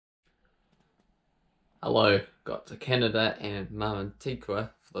Hello, got Canada and Martinique for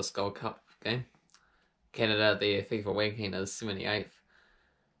this Gold Cup game. Canada, their FIFA ranking is 78th.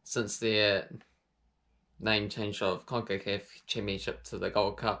 Since their name change of CONCACAF Championship to the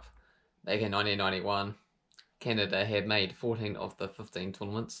Gold Cup back in 1991, Canada have made 14 of the 15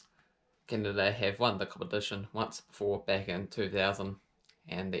 tournaments. Canada have won the competition once before back in 2000,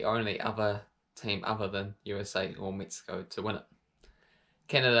 and the only other team other than USA or Mexico to win it.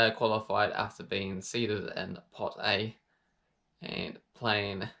 Canada qualified after being seeded in Pot A and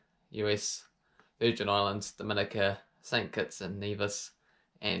playing US, Virgin Islands, Dominica, St. Kitts and Nevis,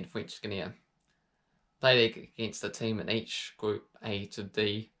 and French Guiana. Played against a team in each group A to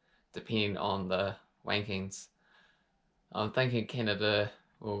D, depending on the rankings. I'm thinking Canada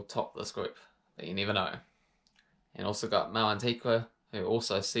will top this group, but you never know. And also got Martinique, who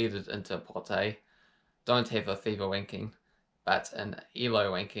also seeded into Pot A, don't have a FIFA ranking, but in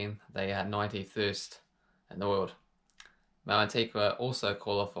ELO ranking they are 91st in the world. Martinique also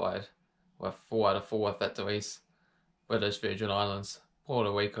qualified with 4 out of 4 victories. British Virgin Islands,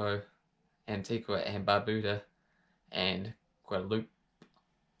 Puerto Rico, Antigua and Barbuda, and Guadeloupe.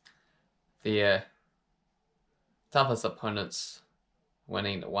 Their toughest opponents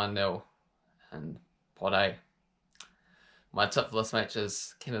winning 1-0 in Pot A. My tip for this match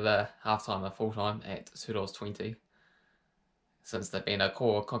is Canada halftime and full time at $2.20. Since they've been a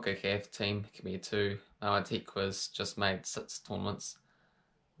core CONCACAF team compared to Martinique was just made 6 tournaments,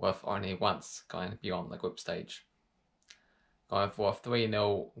 with only once going beyond the group stage. Going for a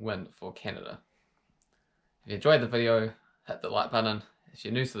 3-0 win for Canada. If you enjoyed the video, hit the like button. If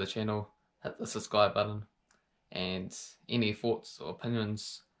you're new to the channel, hit the subscribe button. And any thoughts or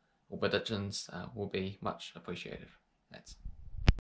opinions or predictions will be much appreciated. That's